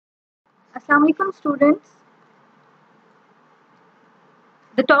Assalamu alaikum students.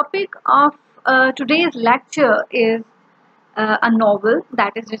 The topic of today's lecture is a novel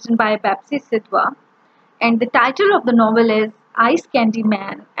that is written by Babsi Sidhwa, and the title of the novel is Ice Candy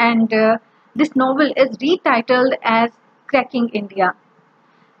Man, and this novel is retitled as Cracking India.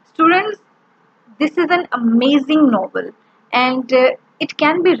 Students, this is an amazing novel, and it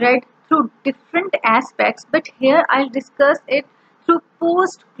can be read through different aspects, but here I'll discuss it through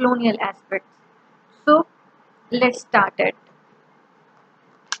post-colonial aspects. So let's start it.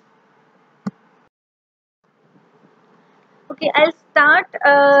 Okay, I'll start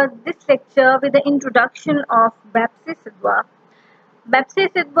this lecture with the introduction of Babsi Sidhwa.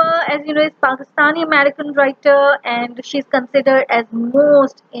 Babsi Sidhwa, as you know, is Pakistani-American writer, and she's considered as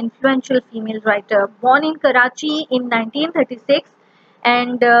most influential female writer. Born in Karachi in 1936,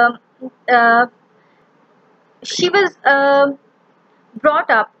 and uh, she was brought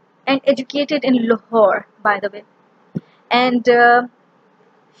up and educated in Lahore, by the way, and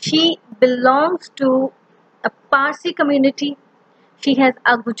she belongs to a Parsi community. She has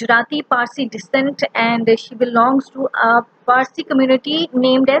a Gujarati Parsi descent, and she belongs to a Parsi community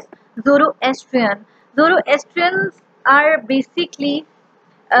named as Zoroastrian. Zoroastrians are basically,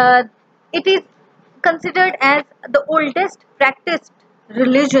 uh, it is considered as the oldest practiced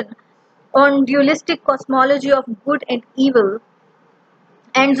religion on dualistic cosmology of good and evil,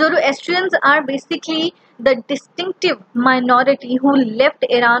 and Zoroastrians are basically the distinctive minority who left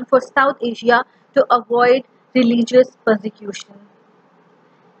Iran for South Asia to avoid religious persecution.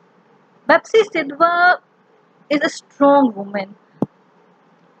 Babsi Sidhwa is a strong woman.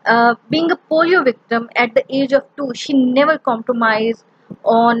 Being a polio victim at the age of 2, she never compromised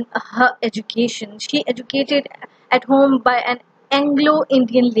on her education. She educated at home by an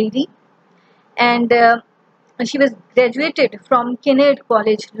Anglo-Indian lady, and she was graduated from Kennedy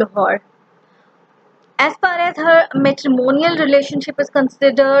College, Lahore. As far as her matrimonial relationship is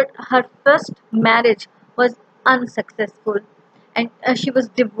considered, her first marriage was unsuccessful, and she was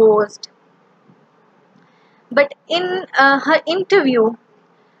divorced. But in her interview,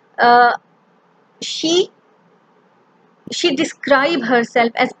 uh, she she described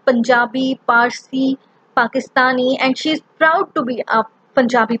herself as Punjabi, Parsi, Pakistani, and she is proud to be a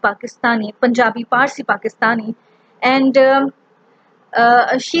Punjabi Pakistani, Punjabi Parsi Pakistani, and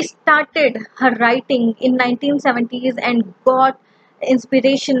she started her writing in 1970s and got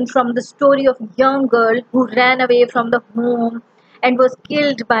inspiration from the story of a young girl who ran away from the home and was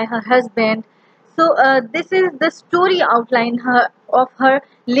killed by her husband. So this is the story outline of her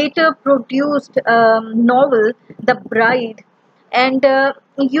later produced novel, The Bride, and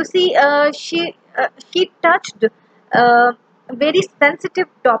you see, she touched uh, very sensitive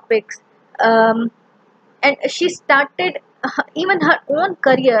topics, um, and she started even her own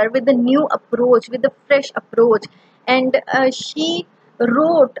career with a new approach, with a fresh approach, and she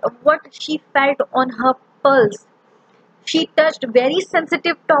wrote what she felt on her pulse. She touched very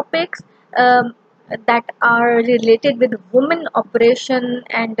sensitive topics, that are related with women oppression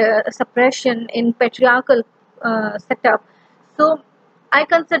and suppression in patriarchal setup. So I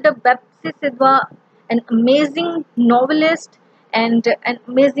consider Bepsi Sidhwa an amazing novelist and an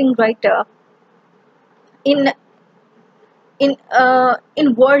amazing writer in in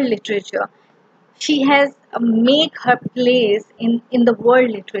world literature. She has made her place in the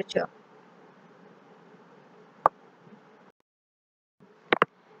world literature.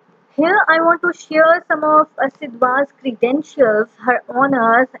 Here I want to share some of Sidhwa's credentials, her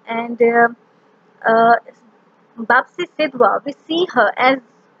honors, and uh, Bapsi Sidhwa. We see her as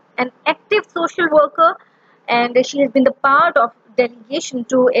an active social worker, and she has been the part of delegation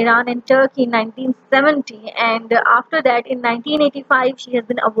to Iran and Turkey in 1970, and after that in 1985 she has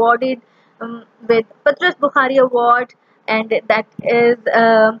been awarded with Patras Bukhari Award, and that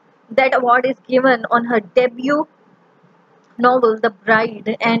award is given on her debut novel The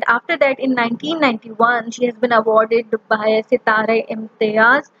Bride, and after that in 1991 she has been awarded by Sitare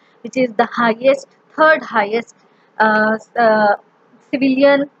Imtiaz, which is the third highest uh, uh,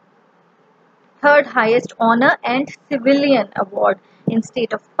 civilian third highest honor and civilian award in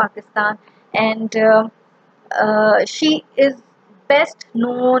state of Pakistan, and she is best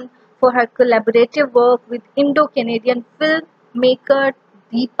known for her collaborative work with Indo-Canadian filmmaker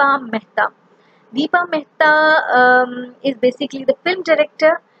Deepa Mehta. Deepa Mehta is basically the film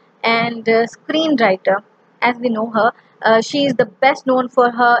director and screenwriter, as we know her. She is the best known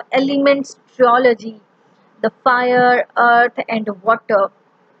for her elements trilogy, the fire, earth, and water.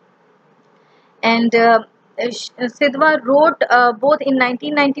 And Sidhwa wrote both in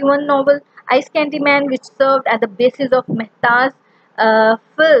 1991 novel Ice Candy Man, which served as the basis of Mehta's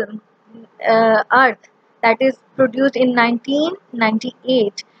film Earth, that is produced in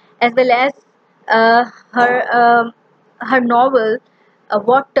 1998, as well as her novel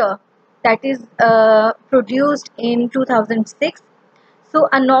Water, that is produced in 2006. So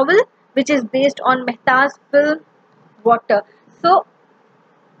a novel which is based on Mehta's film Water. So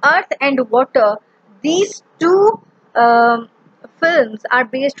Earth and Water, these two um, films are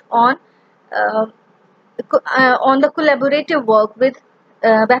based uh, on the collaborative work with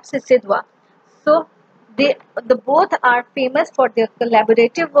Babsi Sidhwa. So the both are famous for their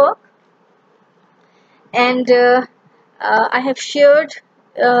collaborative work, and I have shared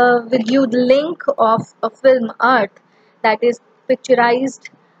with you the link of a film Earth that is picturized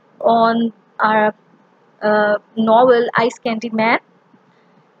on our novel Ice Candy Man,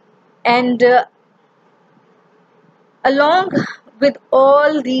 and along with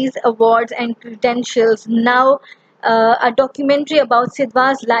all these awards and credentials, now a documentary about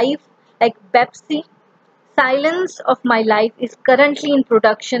Sidhwa's life, like Pepsi, Silence of My Life, is currently in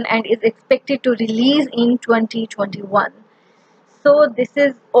production and is expected to release in 2021. So this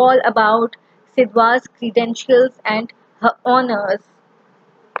is all about Sidhwa's credentials and her honors.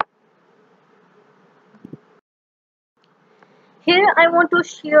 Here I want to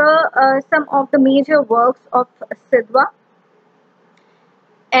share some of the major works of Sidhwa.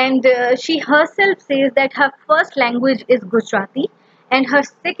 And she herself says that her first language is Gujarati, and her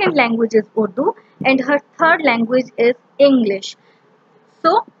second language is Urdu, and her third language is English.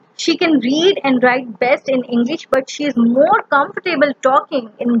 So she can read and write best in English, but she is more comfortable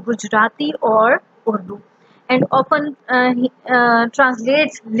talking in Gujarati or Urdu, and often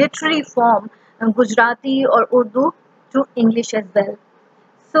translates literary form Gujarati or Urdu to English as well.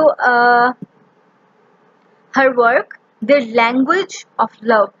 So her work, The Language of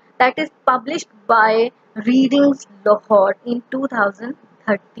Love, that is published by Readings Lahore in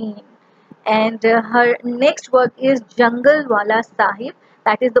 2013. And her next work is Jungle Wala Sahib,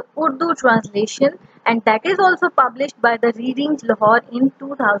 that is the Urdu translation, and that is also published by the Readings Lahore in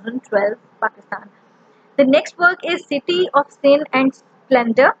 2012, Pakistan. The next work is City of Sin and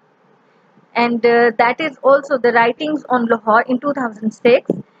Splendor, and that is also the writings on Lahore in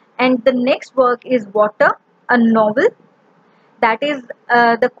 2006. And the next work is Water, a novel, that is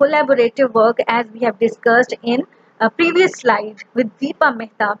the collaborative work as we have discussed in a previous slide with Deepa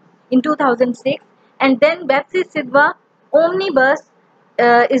Mehta in 2006. And then Babsi Sidhwa Omnibus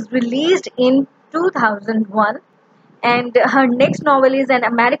is released in 2001, and her next novel is An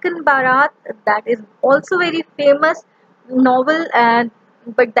American Barat, that is also very famous novel,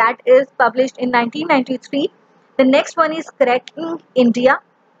 but that is published in 1993. The next one is Cracking India,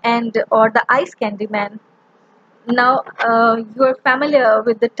 and or The Ice Candy Man. Now you are familiar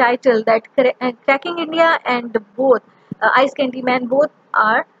with the title that Cracking India and both Ice Candy Man both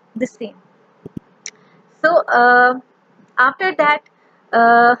are the same. So after that,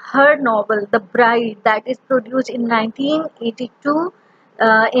 her novel The Bride, that is produced in 1982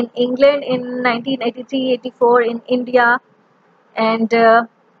 in England, in 1983-84 in India, and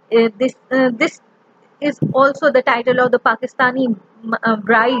this is also the title of the Pakistani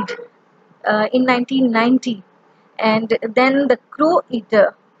Bride in 1990. And then The Crow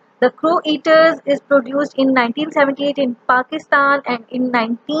Eater. The Crow Eaters is produced in 1978 in Pakistan, and in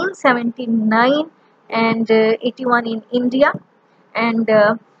 1979 and 81 in India, and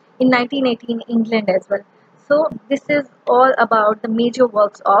in 1980 in England as well. So this is all about the major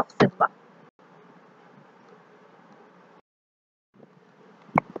works of Sidhwa.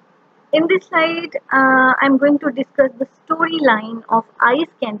 In this slide, I'm going to discuss the storyline of Ice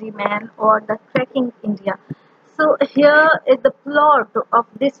Candy Man or The Cracking India. So here is the plot of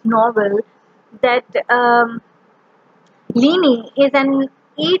this novel, that Lini is an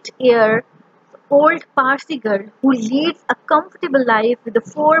 8-year-old Parsi girl who leads a comfortable life with the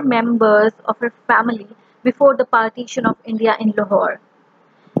 4 members of her family before the partition of India in Lahore.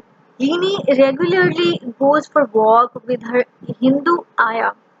 Lini regularly goes for walk with her Hindu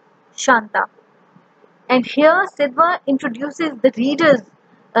ayah, Shanta. And here Sidhwa introduces the readers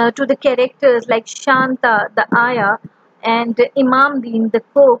to the characters like Shanta, the ayah, and Imam Din, the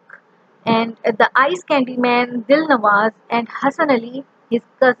cook, and the Ice Candy Man, Dil Nawaz, and Hassan Ali, his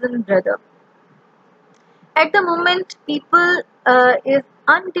cousin brother. At the moment, people is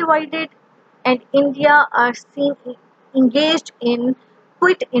undivided, and India are seen engaged in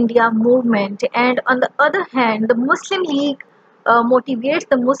Quit India movement. And on the other hand, the Muslim League motivates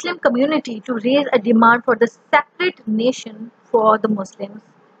the Muslim community to raise a demand for the separate nation for the Muslims.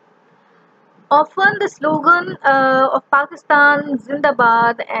 Often the slogan of Pakistan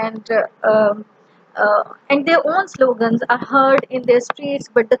Zindabad and and their own slogans are heard in their streets,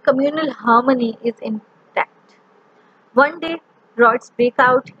 but the communal harmony is intact. One day, riots break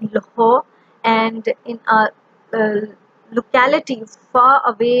out in Lahore and in a uh, locality far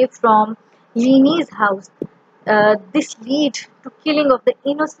away from Lini's house. This leads to killing of the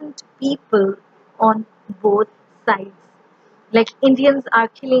innocent people on both sides. Like Indians are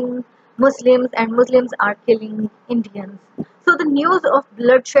killing Muslims and Muslims are killing Indians. So the news of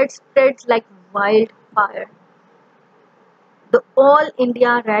bloodshed spreads like wildfire. The All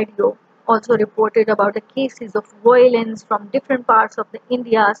India Radio also reported about the cases of violence from different parts of the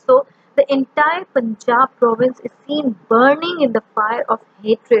India. So the entire Punjab province is seen burning in the fire of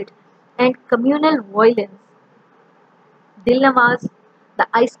hatred and communal violence. Dilnawaz, the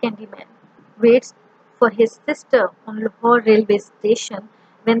ice candy man, waits for his sister on Lahore railway station.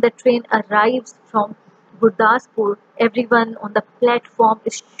 When the train arrives from Gurdaspur, everyone on the platform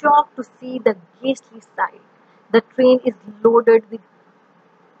is shocked to see the ghastly sight. The train is loaded with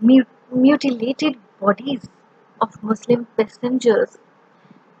mutilated bodies of Muslim passengers.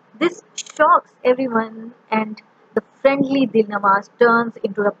 This shocks everyone, and the friendly Dilnawaz turns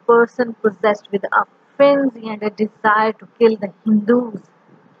into a person possessed with a frenzy and a desire to kill the Hindus.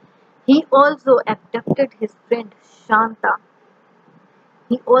 He also abducted his friend Shanta.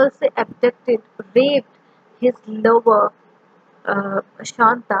 He also abducted, raped his lover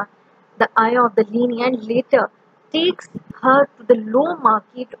Shanta, the eye of the Lini, and later takes her to the low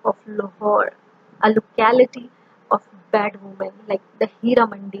market of Lahore, a locality of bad women like the Hira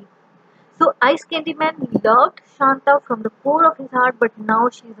Mandi. So Ice Candy Man loved Shanta from the core of his heart, but now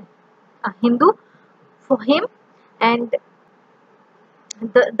she's a Hindu for him, and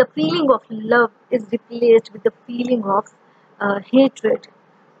the feeling of love is replaced with the feeling of hatred.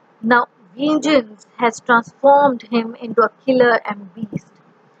 Now, vengeance has transformed him into a killer and beast.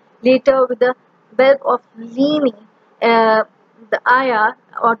 Later, with the help of Lini, the Aya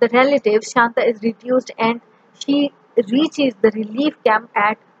or the relative, Shanta is reduced and she reaches the relief camp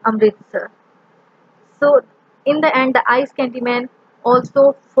at Amritsar. So, in the end, the Ice Candy Man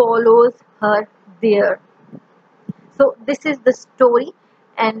also follows her there. So, this is the story,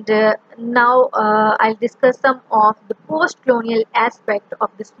 and now I'll discuss some of the post colonial aspect of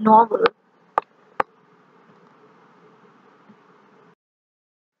this novel.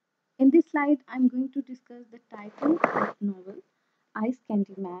 In this slide, I'm going to discuss the title of novel, Ice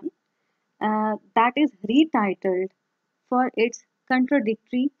Candy Man, that is retitled for its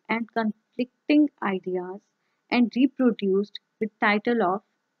contradictory and conflicting ideas and reproduced with title of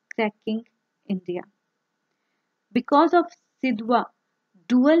Cracking India. Because of Sidhwa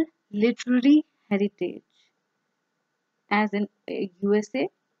dual literary heritage, as in USA,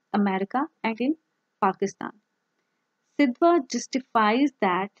 America, and in Pakistan, Sidhwa justifies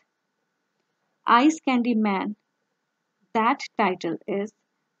that Ice Candy Man, that title is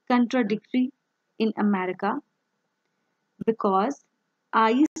contradictory in America because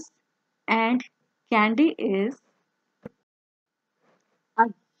ice and candy is a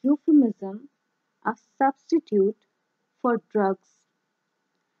euphemism, a substitute for drugs.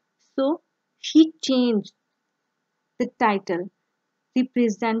 So she changed the title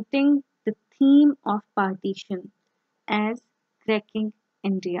representing the theme of partition as Cracking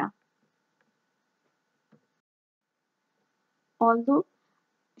India. Although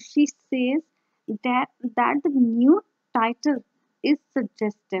she says that the new title is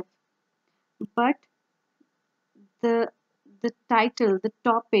suggestive, but the the title, the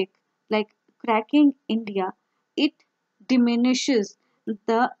topic, like Cracking India, it diminishes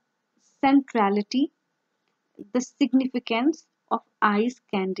the centrality, the significance of Ice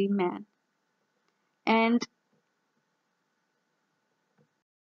Candy Man, and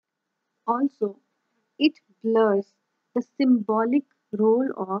also it blurs the symbolic role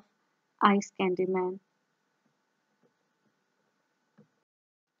of Ice Candy Man.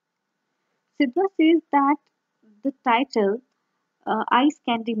 Sidhwa says that the title Ice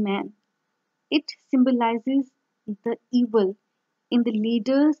Candy Man, it symbolizes the evil in the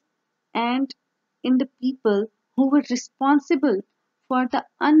leaders and in the people who were responsible for the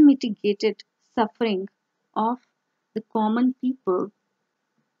unmitigated suffering of the common people.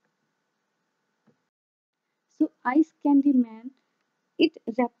 So Ice Candy Man, it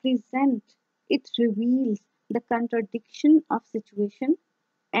represents, it reveals the contradiction of situation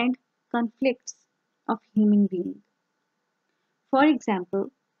and conflicts of human being. For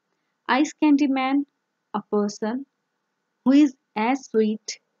example, Ice Candy Man, a person who is as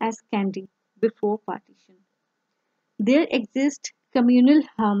sweet as candy before partition. There exists communal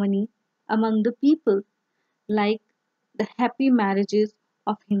harmony among the people, like the happy marriages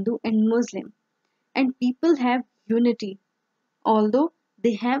of Hindu and Muslim. and people have unity, although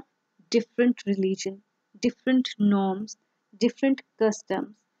they have different religion, different norms, different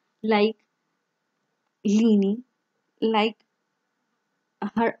customs, like Lini, like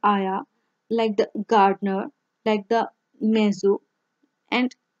her ayah, like the gardener, like the mezo,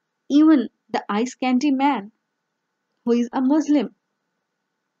 and even the ice candy man, who is a Muslim.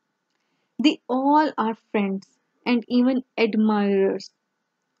 They all are friends and even admirers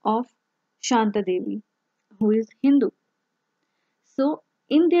of Shanta Devi, who is Hindu. So,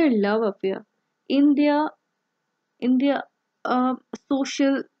 in their love affair, in their in their uh,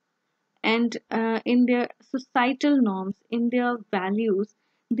 social and in their societal norms, in their values,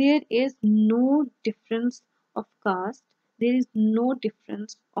 there is no difference of caste, there is no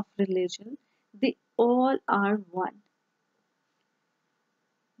difference of religion. They all are one.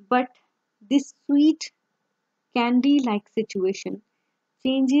 But this sweet candy like situation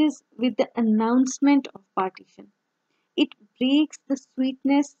changes with the announcement of partition. It breaks the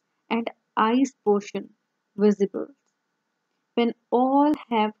sweetness and ice portion visible when all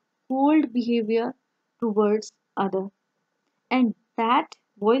have cold behavior towards other. And that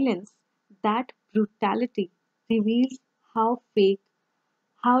violence, that brutality reveals how fake,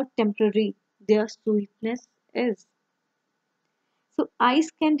 how temporary their sweetness is. So Ice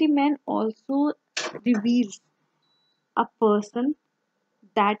Candy Man also reveals a person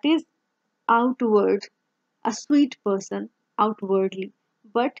that is outward, a sweet person outwardly,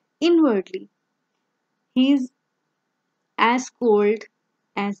 but inwardly he is as cold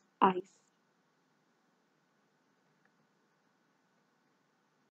as ice.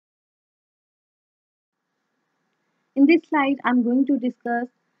 In this slide, I'm going to discuss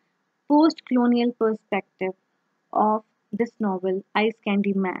post-colonial perspective of this novel, Ice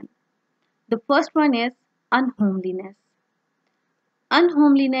Candy Man. The first one is unhomeliness.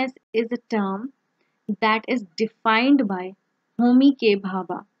 Unhomeliness is a term that is defined by Homi K.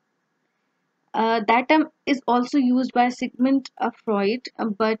 Bhabha. That term is also used by Sigmund Freud,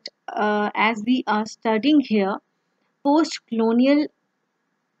 but as we are studying here, post-colonial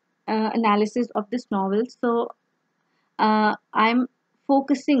analysis of this novel, so I'm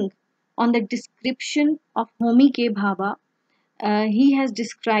focusing on the description of Homi K. Bhabha. He has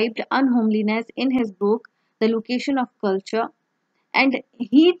described unhomeliness in his book, The Location of Culture, and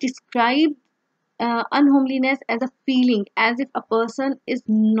he described unhomeliness as a feeling as if a person is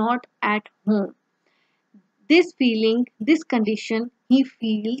not at home. This feeling, this condition, he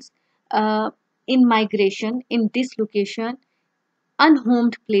feels in migration, in dislocation,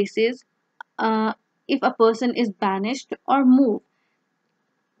 unhomed places, uh, if a person is banished or moved.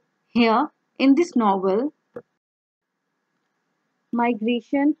 Here, in this novel,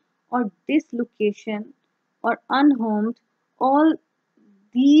 migration or dislocation or unhomed, all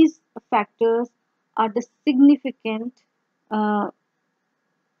these factors are the significant uh,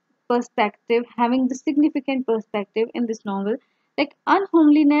 perspective, having the significant perspective in this novel. Like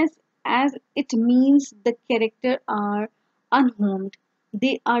unhomeliness, as it means the character are unhomed,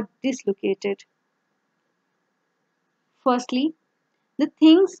 they are dislocated. Firstly, the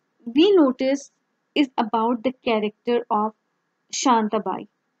things we notice is about the character of Shantabai,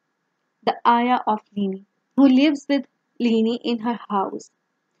 the ayah of Lini, who lives with Lini in her house.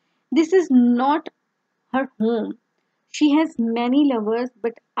 This is not her home. She has many lovers,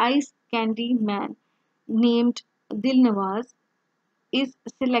 but Ice Candy Man, named Dilnawaz, is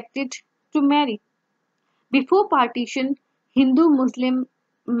selected to marry. Before partition, Hindu Muslim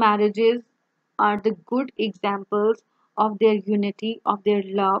marriages are the good examples of their unity, of their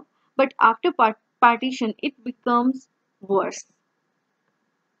love, but after partition, it becomes worse.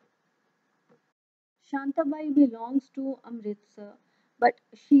 Shantabai belongs to Amritsar, but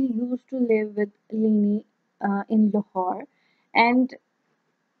she used to live with Lini in Lahore, and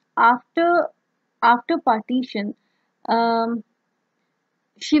after partition, um,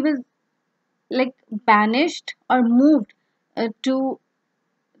 she was like banished or moved to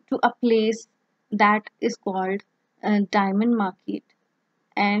a place that is called Diamond Market,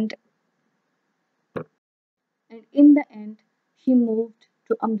 and in the end, she moved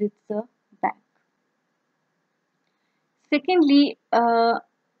to Amritsar back. Secondly, the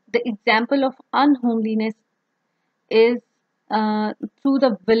example of unhomeliness is through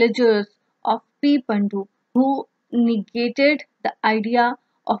the villagers of P. Pandu who negated the idea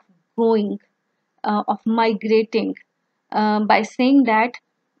of going, of migrating, by saying that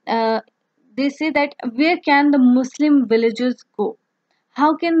uh, they say that where can the Muslim villagers go?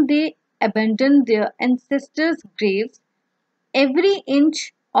 How can they abandon their ancestors' graves? Every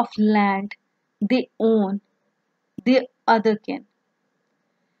inch of land they own, the other can.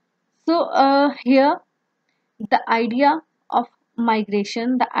 Here the idea of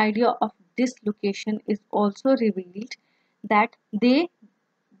migration, the idea of dislocation is also revealed, that they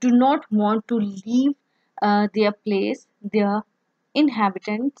do not want to leave their place, their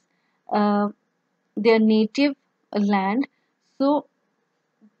inhabitants, uh, their native land. So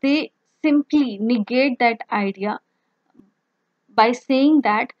they simply negate that idea by saying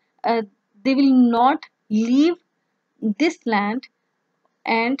that they will not leave this land,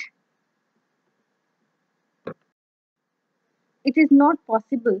 and it is not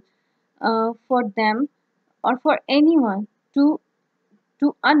possible for them or for anyone to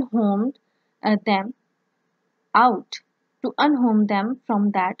unhome them out, to unhome them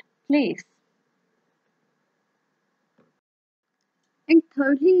from that place. And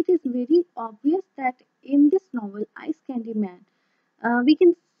thirdly, it is very obvious that in this novel, Ice Candy Man, we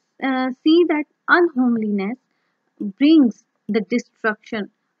can see that unhomeliness brings the destruction.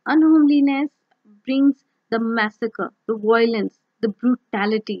 Unhomeliness brings the massacre, the violence, the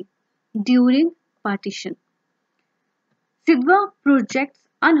brutality during partition. Sidhwa projects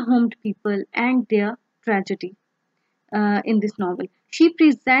unhomed people and their tragedy in this novel. She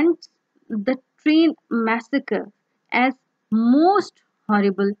presents the train massacre as most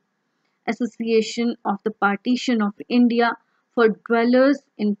horrible association of the partition of India for dwellers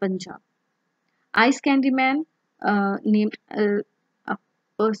in Punjab. Ice Candy Man, named a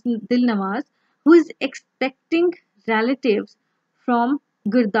person Dil Nawaz, who is expecting relatives from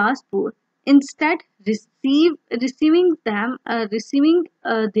Gurdaspur, instead receiving them receiving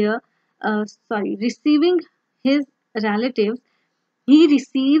their receiving his relatives, he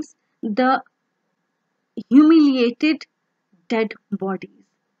receives the humiliated dead bodies.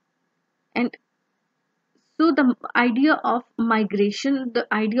 And so the idea of migration, the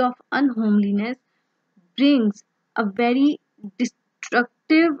idea of unhomeliness brings a very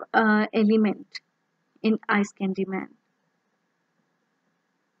destructive element in Ice Candy Man.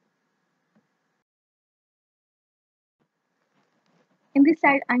 In this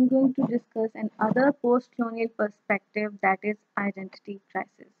side, I'm going to discuss another post-colonial perspective, that is identity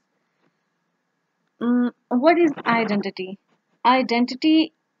crisis. What is identity?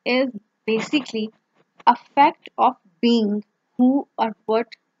 Identity is basically a fact of being who or what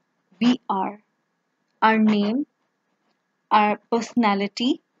we are. Our name, our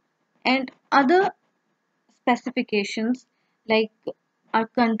personality, and other specifications like our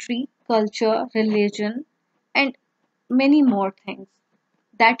country, culture, religion, and many more things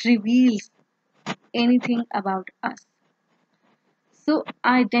that reveals anything about us. So,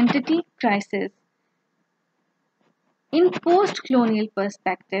 identity crisis in post-colonial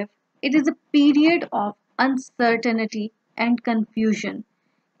perspective, it is a period of uncertainty and confusion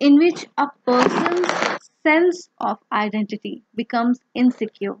in which a person's sense of identity becomes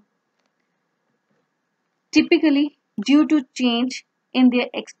insecure, typically due to change in their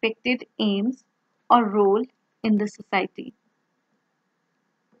expected aims or role in the society.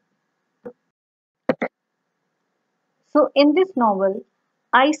 So, in this novel,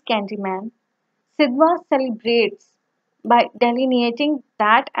 Ice Candy Man, Sidhwa celebrates by delineating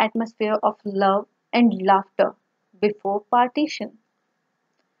that atmosphere of love and laughter before partition.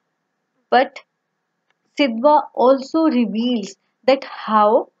 But Sidhwa also reveals that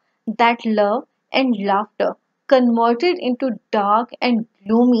how that love and laughter converted into dark and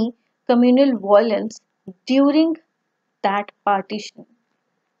gloomy communal violence during that partition.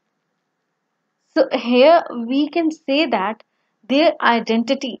 So here we can say that their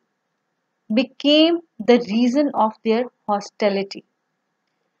identity became the reason of their hostility,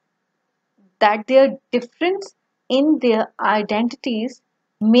 that their difference in their identities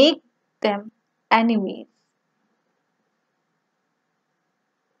make them enemies.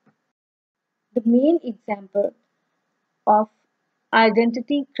 The main example of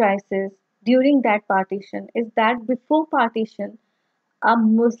identity crisis during that partition is that before partition, a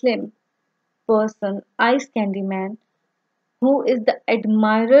Muslim person, Ice Candy Man, who is the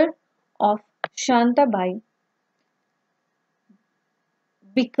admirer of Shantabai,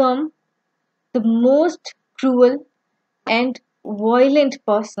 become the most cruel and violent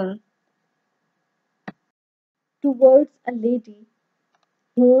person towards a lady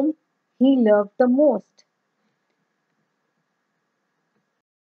whom he loved the most.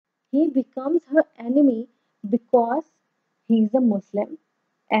 He becomes her enemy because he is a Muslim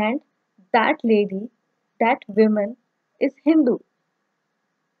and that lady, that woman, is Hindu.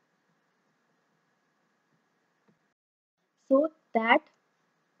 So that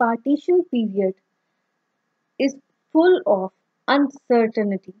partition period is full of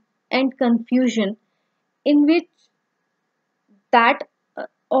uncertainty and confusion in which that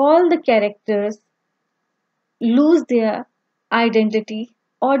all the characters lose their identity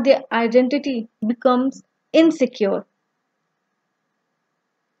or their identity becomes insecure.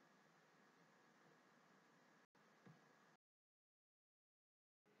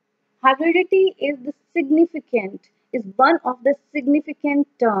 Hybridity is one of the significant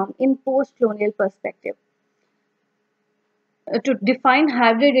term in post-colonial perspective. To define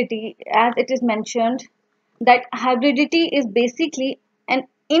hybridity, as it is mentioned, that hybridity is basically an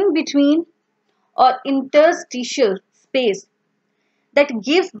in-between or interstitial space that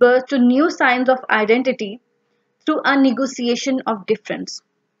gives birth to new signs of identity through a negotiation of difference.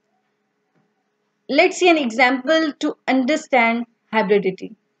 Let's see an example to understand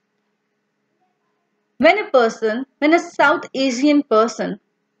hybridity. When a South Asian person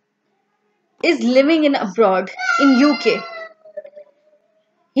is living in abroad in UK,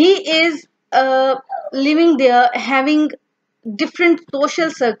 he is living there having different social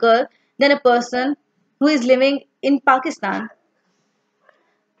circle than a person who is living in Pakistan.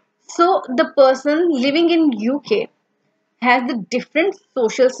 So the person living in UK has the different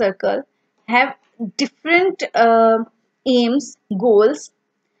social circle, have different aims, goals,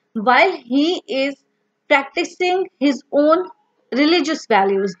 while he is practicing his own religious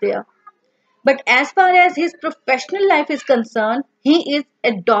values there. But as far as his professional life is concerned, he is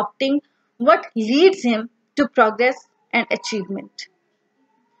adopting what leads him to progress and achievement.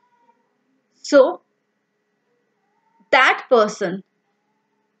 So that person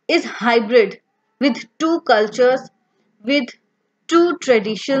is hybrid with two cultures, with two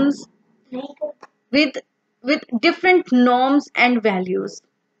traditions, with with different norms and values.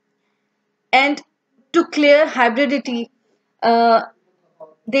 And to clear hybridity, uh,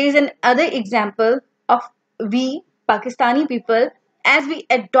 there is another example of we Pakistani people as we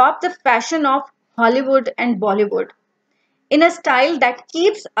adopt the fashion of Hollywood and Bollywood in a style that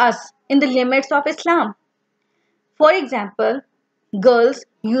keeps us in the limits of Islam. For example, girls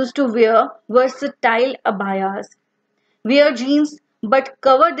used to wear versatile abayas, wear jeans but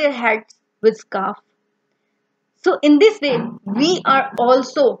cover their heads with scarf. So in this way, we are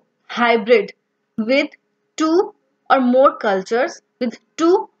also hybrid with two or more cultures, with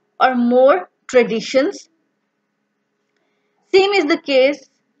two or more traditions. Same is the case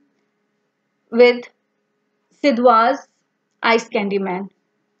with Sidhwa's Ice Candy Man.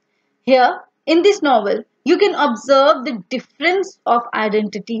 Here, in this novel, you can observe the difference of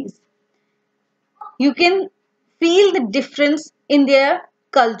identities. You can feel the difference in their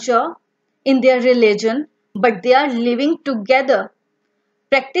culture, in their religion, but they are living together,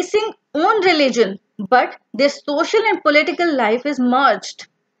 practicing own religion, but their social and political life is merged.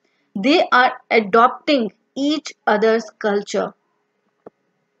 They are adopting each other's culture.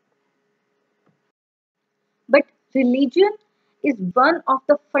 But religion is one of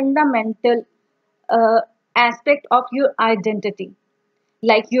the fundamental uh, aspect of your identity,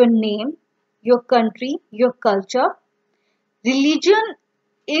 like your name, your country, your culture. Religion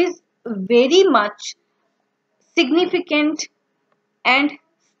is very much significant and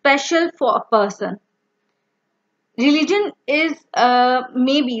special for a person. Religion is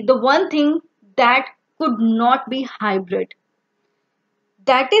maybe the one thing that could not be hybrid.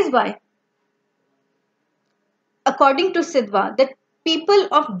 That is why, according to Sidhwa, that people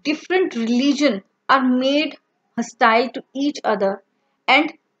of different religion are made hostile to each other,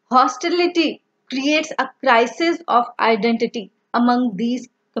 and hostility creates a crisis of identity among these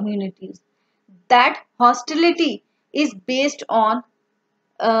communities. That hostility is based on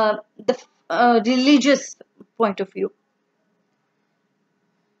the religious point of view.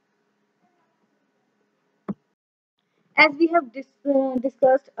 As we have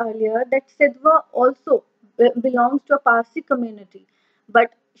discussed earlier, that Sidhwa also belongs to a Parsi community, but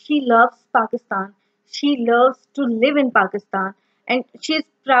she loves Pakistan. She loves to live in Pakistan, and she is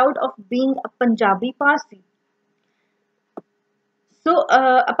proud of being a Punjabi Parsi. So,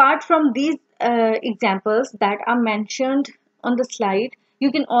 apart from these examples that are mentioned on the slide,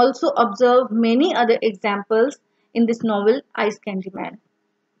 you can also observe many other examples in this novel, Ice Candy Man.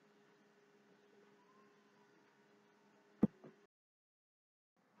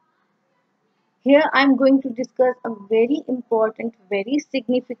 Here I'm going to discuss a very important, very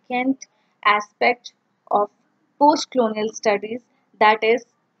significant aspect of post-colonial studies, that is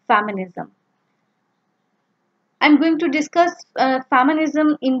feminism. I'm going to discuss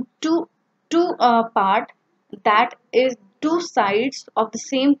feminism in two part, that is two sides of the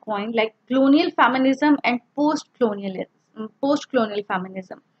same coin, like colonial feminism and post-colonial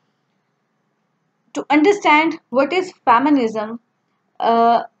feminism. To understand what is feminism,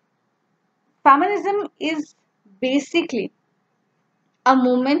 uh, feminism is basically a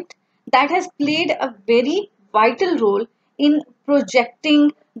movement that has played a very vital role in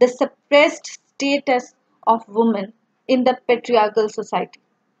projecting the suppressed status of women in the patriarchal society.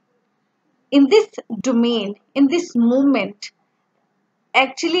 In this domain, in this movement,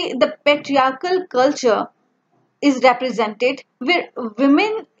 actually the patriarchal culture is represented where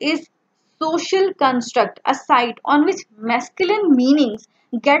women is social construct, a site on which masculine meanings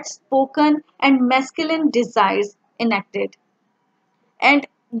get spoken and masculine desires enacted. And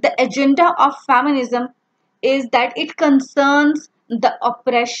the agenda of feminism is that it concerns the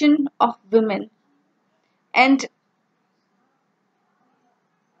oppression of women, and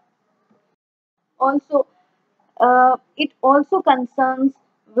also it also concerns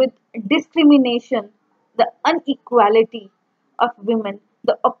with discrimination, the inequality of women,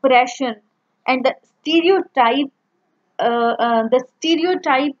 the oppression, and the stereotype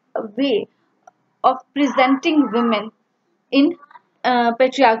way of presenting women in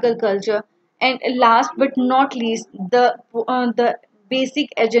patriarchal culture. And last but not least, the basic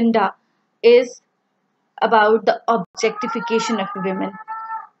agenda is about the objectification of women.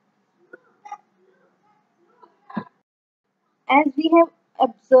 As we have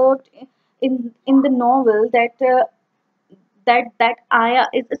observed in the novel that Aya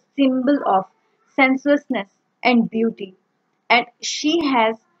is a symbol of sensuousness and beauty, and she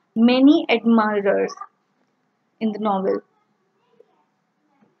has many admirers in the novel.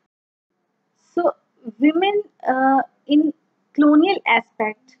 So women in colonial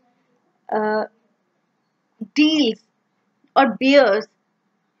aspect uh, deals or bears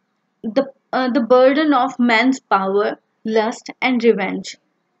the burden of man's power, lust, and revenge.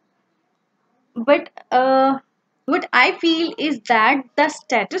 But what I feel is that the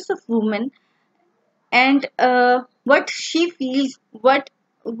status of woman and what she feels, what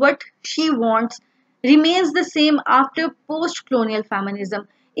she wants, remains the same after post-colonial feminism.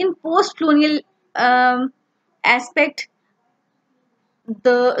 In post-colonial aspect,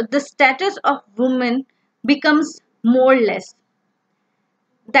 the status of woman becomes more less.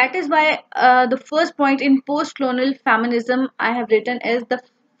 That is why the first point in post-colonial feminism I have written is the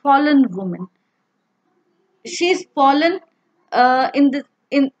fallen woman. She's fallen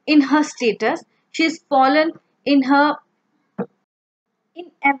in her status. She's fallen in her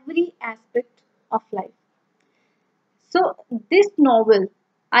in every aspect of life. So this novel,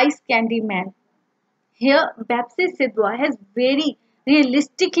 Ice Candy Man, here Babsi Sidhwa has very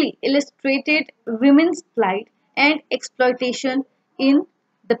realistically illustrated women's plight and exploitation in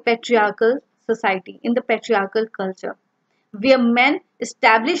the patriarchal society, in the patriarchal culture, where men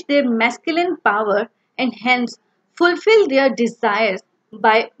establish their masculine power and hence fulfill their desires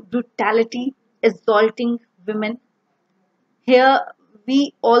by brutality, assaulting women. Here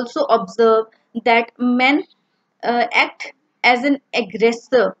we also observe that men act as an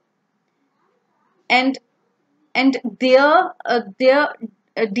aggressor, and their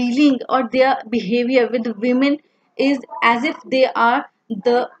dealing or their behavior with women is as if they are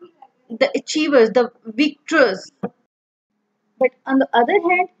the achievers, the victors. But on the other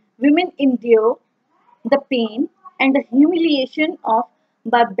hand, women endure the pain and the humiliation of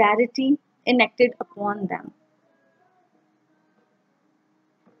barbarity enacted upon them.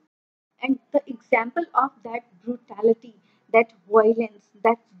 And the example of that brutality, that violence,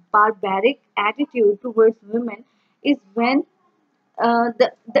 that barbaric attitude towards women is when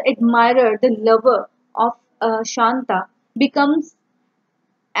the admirer, the lover of Shanta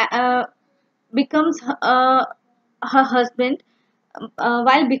uh, becomes her husband.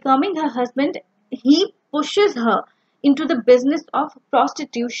 While becoming her husband, he pushes her into the business of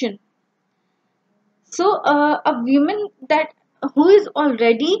prostitution. So a woman that who is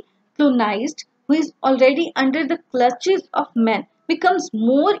already colonized, who is already under the clutches of men, becomes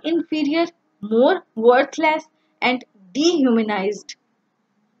more inferior, more worthless, and dehumanized.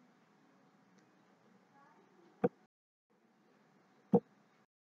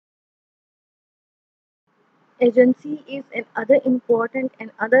 Agency is another important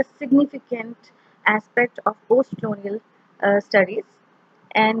and other significant aspect of post-colonial studies.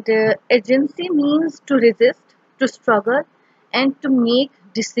 And agency means to resist, to struggle, and to make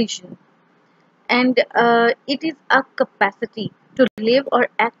decisions. And it is a capacity to live or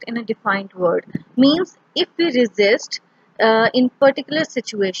act in a defined world. Means if we resist in particular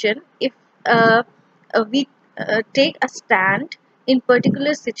situation, if we take a stand in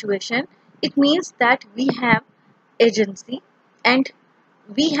particular situation, it means that we have agency and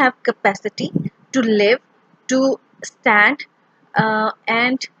we have capacity to live, to stand,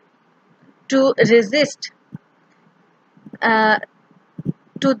 and to resist uh,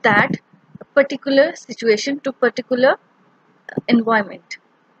 to that particular situation, to particular environment.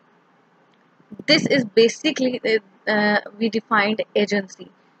 This is basically we defined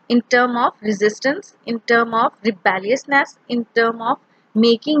agency in term of resistance, in term of rebelliousness, in term of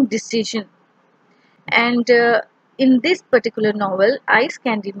making decision. And in this particular novel, Ice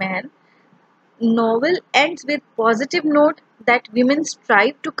Candy Man, novel ends with positive note that women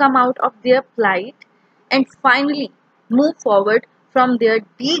strive to come out of their plight and finally move forward from their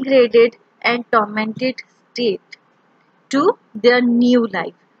degraded and tormented state to their new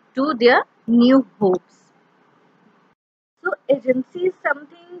life, to their new hopes. So agency is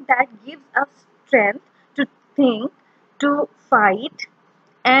something that gives us strength to think, to fight,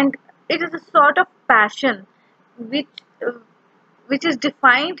 and it is a sort of passion which uh, which is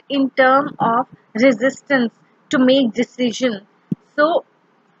defined in terms of resistance to make decision. So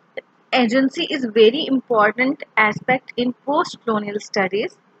agency is very important aspect in post-colonial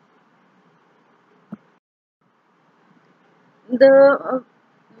studies. The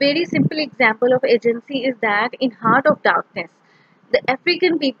very simple example of agency is that in Heart of Darkness, the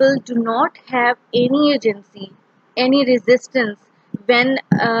African people do not have any agency, any resistance when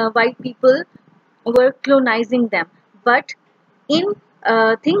white people were colonizing them. But in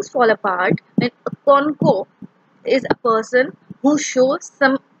Things Fall Apart, when Konko is a person who shows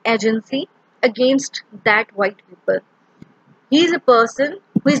some agency against that white people. He is a person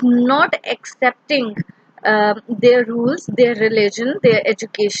who is not accepting their rules, their religion, their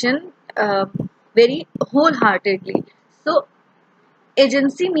education very wholeheartedly. So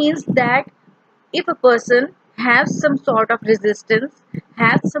agency means that if a person has some sort of resistance,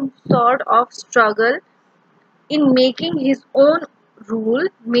 has some sort of struggle in making his own rule,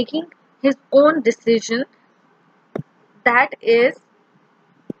 making his own decision, that is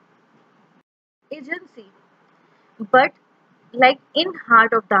agency. But like in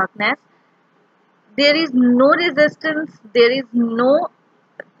Heart of Darkness, there is no resistance, there is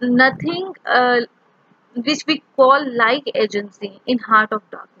nothing which we call like agency in Heart of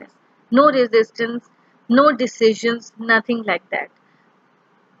Darkness. No resistance, no decisions, nothing like that.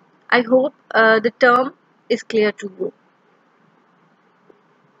 I hope the term is clear to you.